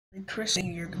Merry Christmas.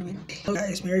 Hello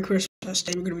guys, Merry Christmas.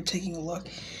 Today we're going to be taking a look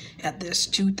at this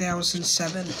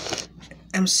 2007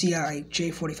 MCI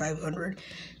J4500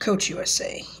 Coach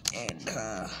USA. And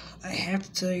I have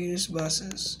to tell you, this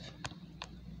bus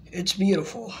it's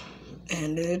beautiful.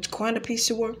 And it's quite a piece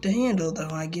of work to handle, though,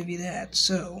 I give you that.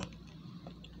 So,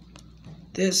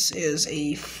 this is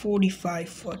a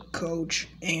 45-foot coach,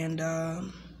 and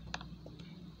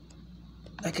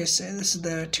like I said, this is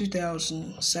the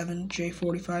 2007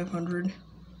 J4500,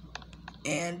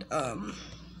 and I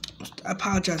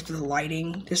apologize for the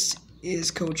lighting. This is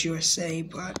Coach USA,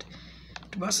 but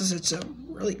the bus it's a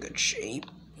really good shape.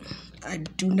 I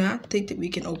do not think that we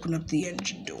can open up the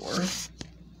engine door.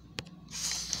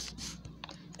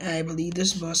 I believe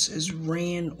this bus is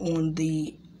ran on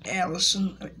the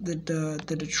Allison, the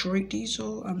Detroit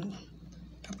diesel. I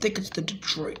think it's the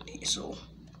Detroit diesel.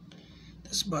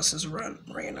 This bus is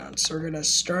ran on. So we're gonna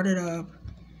start it up.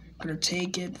 We're gonna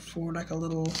take it for like a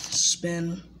little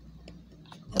spin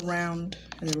around,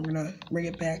 and then we're gonna bring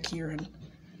it back here and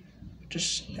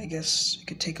just, I guess you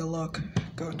could take a look,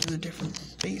 go through the different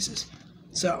phases.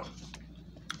 So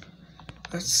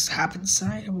let's hop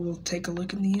inside and we'll take a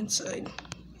look in the inside.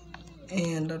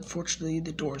 And unfortunately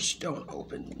the doors don't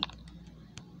open,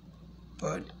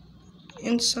 but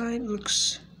inside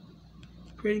looks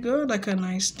pretty good, like a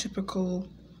nice typical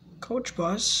coach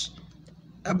bus.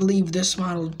 I believe this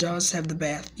model does have the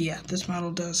this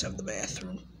model does have the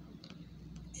bathroom.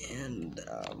 And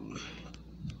I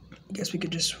guess we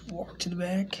could just walk to the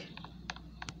back.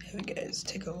 Have you guys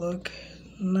take a look.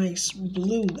 Nice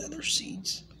blue leather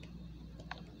seats.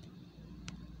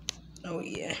 Oh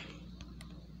yeah.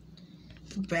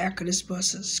 The back of this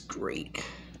bus is great.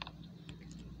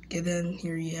 Okay, then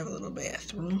here you have a little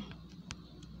bathroom.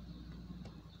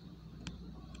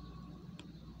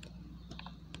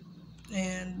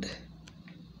 And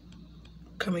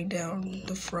coming down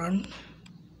the front,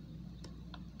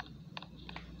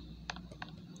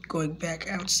 going back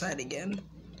outside again.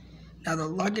 Now the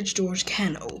luggage doors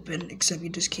can open, except you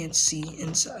just can't see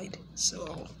inside. So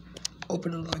I'll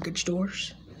open the luggage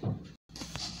doors.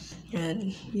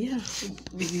 And yeah,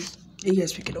 maybe I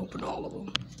guess we could open all of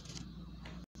them.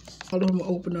 All of them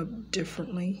open up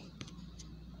differently.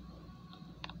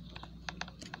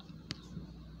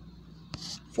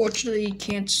 Fortunately, you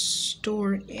can't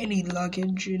store any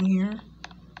luggage in here.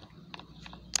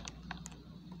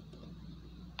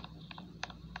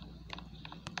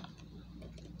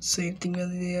 Same thing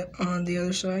on the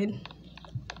other side.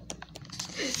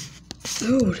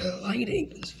 Oh, the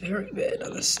lighting is very bad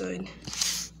on this side.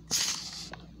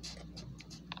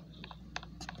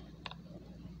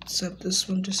 Except this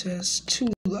one just has 2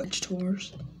 luggage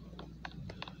doors.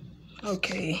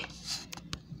 Okay.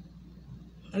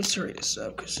 Let's hurry this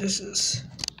up, because this is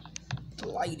the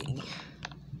lighting.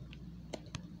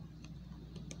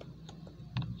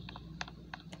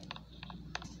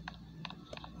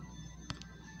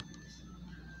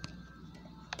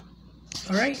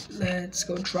 Alright, let's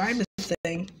go drive the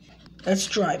thing. Let's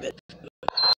drive it.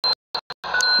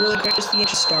 Really quick, just the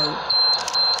engine start.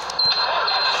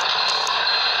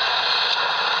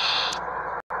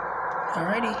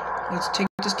 Alrighty, let's take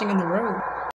this thing on the road.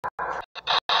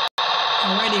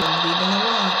 Alrighty, we're leaving the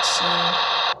lot, so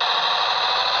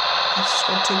let's just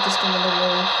go take this thing on the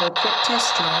road for a quick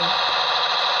test drive.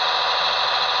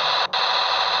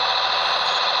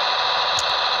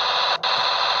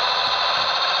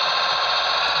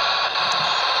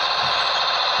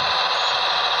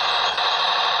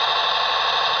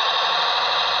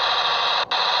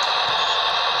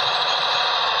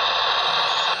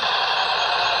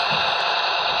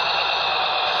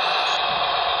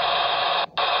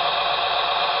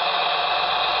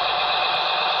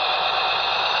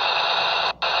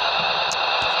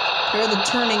 Here are the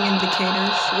turning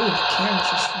indicators. Ooh, the camera's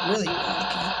just really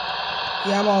wonky.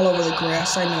 Yeah, I'm all over the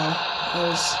grass, I know.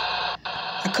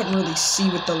 I couldn't really see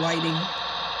with the lighting.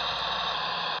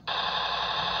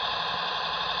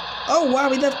 Oh, wow,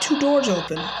 we left 2 doors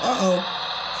open. Uh-oh.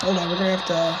 Hold on, we're gonna have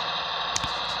to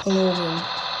pull over and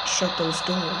shut those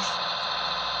doors.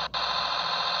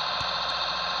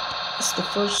 This is the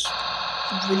first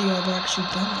video I've actually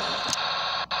done that.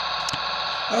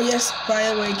 Oh yes, by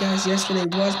the way guys, yesterday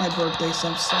was my birthday, so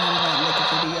I'm sorry I didn't make a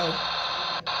video.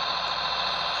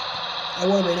 I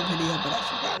would have made a video, but I've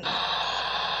forgotten.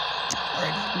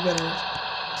 Alright, we better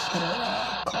put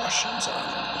our cautions on.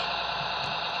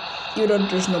 Even though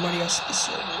there's nobody else in the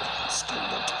server, it's still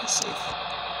good to be safe.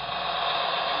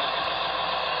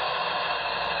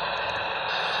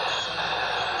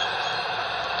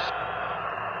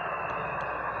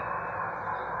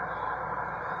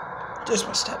 Just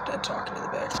my stepdad talking in the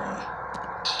background.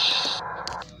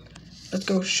 let's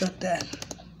go shut that.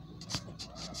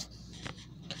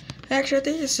 Actually, I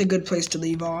think it's a good place to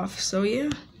leave off. So yeah,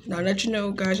 now that you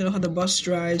know, guys, you know how the bus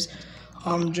drives.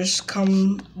 Just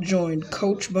come join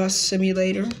Coach Bus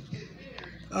Simulator.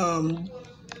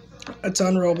 It's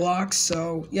on Roblox,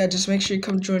 so yeah, just make sure you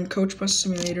come join Coach Bus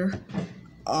Simulator.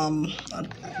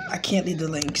 I can't leave the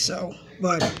link, so,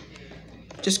 but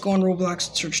just go on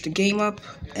Roblox, search the game up,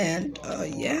 and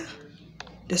yeah,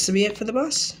 this will be it for the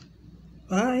bus.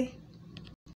 Bye.